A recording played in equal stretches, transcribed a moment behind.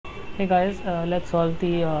Hey guys, let's solve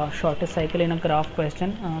the shortest cycle in a graph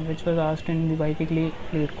question which was asked in the Biweekly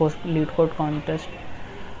Leetcode contest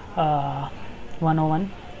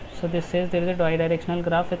 101. So this says there is a bi-directional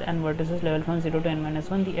graph with n vertices level from 0 to n minus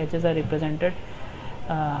 1. The edges are represented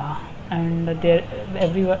and there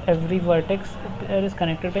every vertex there is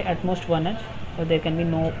connected by at most one edge, so there can be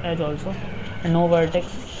no edge also, and no vertex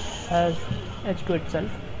has edge to itself.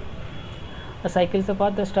 A cycle is a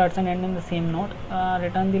path that starts and ends in the same node.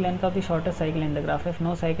 Return the length of the shortest cycle in the graph. If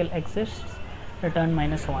no cycle exists, return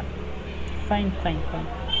 -1. Fine.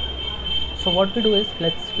 So what we do is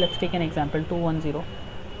let's take an example. 2 1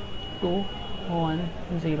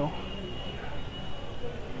 0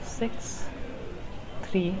 6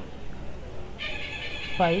 3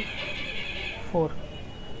 5 4.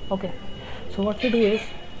 Okay. So what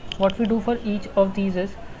we do for each of these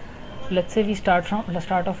is, let's say we start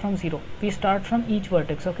off from 0. We start from each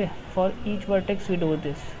vertex. Okay, for each vertex we do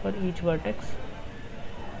this.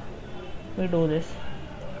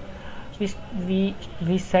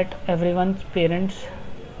 We set everyone's parents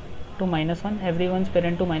to -1, everyone's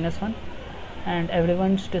parent to -1, and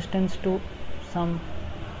everyone's distance to some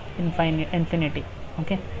infinity.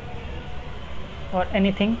 Okay, or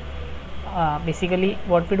anything. Basically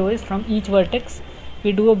what we do is, from each vertex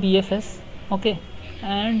we do a BFS. Okay,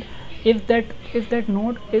 and if that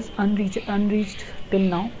node is unreached till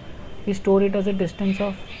now, we store it as a distance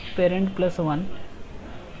of parent plus 1,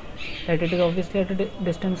 that it is obviously at a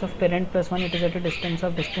distance of parent plus 1, it is at a distance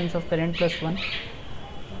of parent plus 1.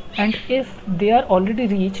 And if they are already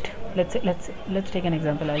reached, let's take an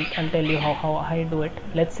example. I'll tell you how I do it.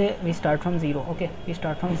 Let's say we start from 0. Okay, we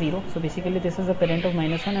start from 0, so basically this is a parent of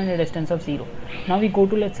 -1 and a distance of 0. Now we go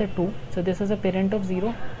to, let's say, 2, so this is a parent of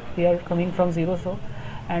 0, we are coming from 0, so,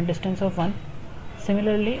 and distance of 1.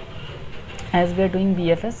 Similarly, as we are doing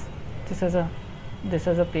BFS, this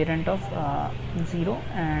is a parent of 0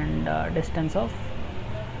 and distance of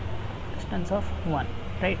 1,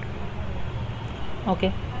 right?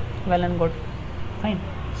 Okay, well and good, fine.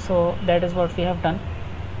 So that is what we have done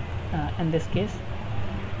in this case.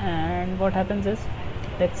 And what happens is,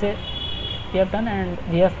 let's say we have done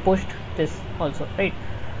and we have pushed this also, right?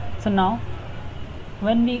 So now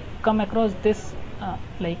when we come across this,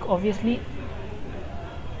 like obviously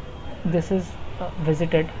this is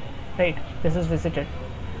visited, right? This is visited,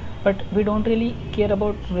 but we don't really care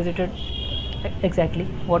about visited exactly.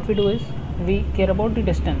 What we do is, we care about the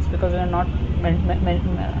distance, because we are not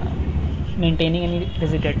maintaining any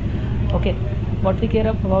visited. Okay, what we care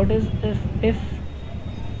about is if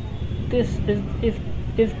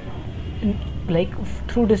like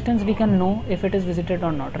through distance we can know if it is visited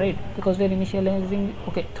or not, right? Because we are initializing.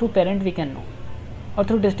 Okay, through parent we can know, or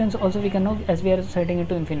through distance also we can know, as we are setting it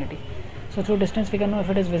to infinity. So through distance we can know if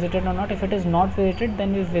it is visited or not. If it is not visited, then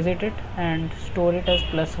we visit it and store it as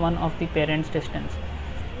 +1 of the parent's distance.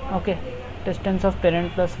 Okay, distance of parent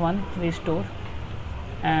 +1 we store.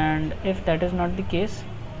 And if that is not the case,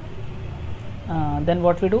 then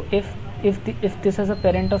what we do, if this is a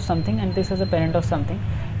parent of something and this is a parent of something,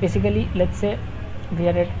 basically let's say we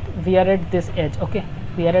are at this edge. Okay,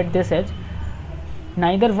 we are at this edge.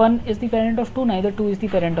 Neither 1 is the parent of 2, neither 2 is the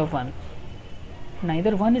parent of 1.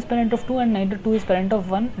 Neither 1 is parent of 2 and neither 2 is parent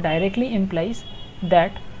of 1 directly implies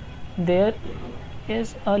that there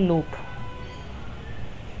is a loop,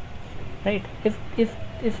 right?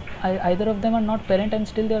 If either of them are not parent and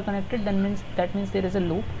still they are connected, then that means there is a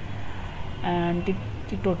loop, and the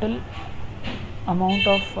total amount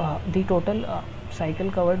of the total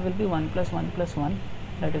cycle covered will be 1 plus 1 plus 1,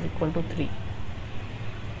 that is equal to 3.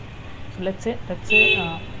 So let's say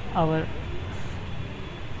our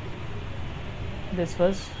this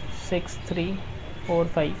was 6 3 4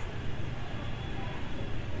 5.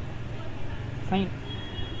 Fine.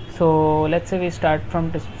 So let's say we start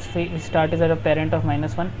is at a parent of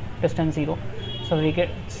 -1, distance 0. So we get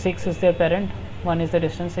 6 is their parent, 1 is the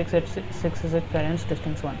distance, 6 is its parents,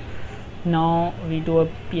 distance 1. Now we do a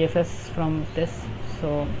PFS from this.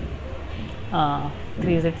 So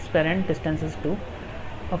 3 is its parent, distance is 2.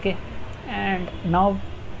 Okay, and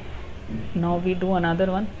now we do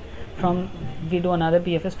another one. We do another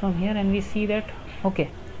PFS from here, and we see that okay,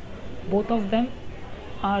 both of them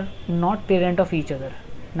are not parent of each other.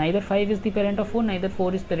 Neither 5 is the parent of 4, neither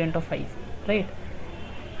 4 is parent of 5, right?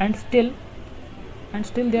 And still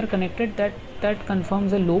they are connected. That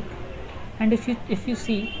confirms a loop. And if you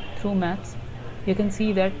see through maths, you can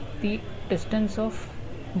see that the distance of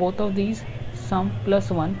both of these sum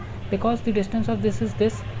 +1, because the distance of this is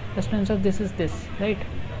this, distance of this is this, right?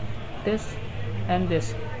 This and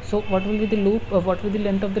this. So what will be the loop, or what will be the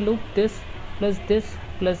length of the loop? This plus this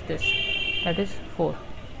plus this, that is 4.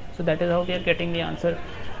 So that is how we are getting the answer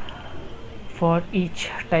for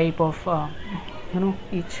each type of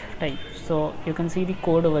each type. So you can see the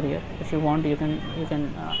code over here. If you want, you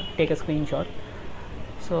can take a screenshot.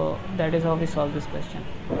 So that is how we solve this question.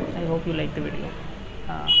 I hope you like the video.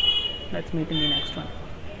 Let's meet in the next one.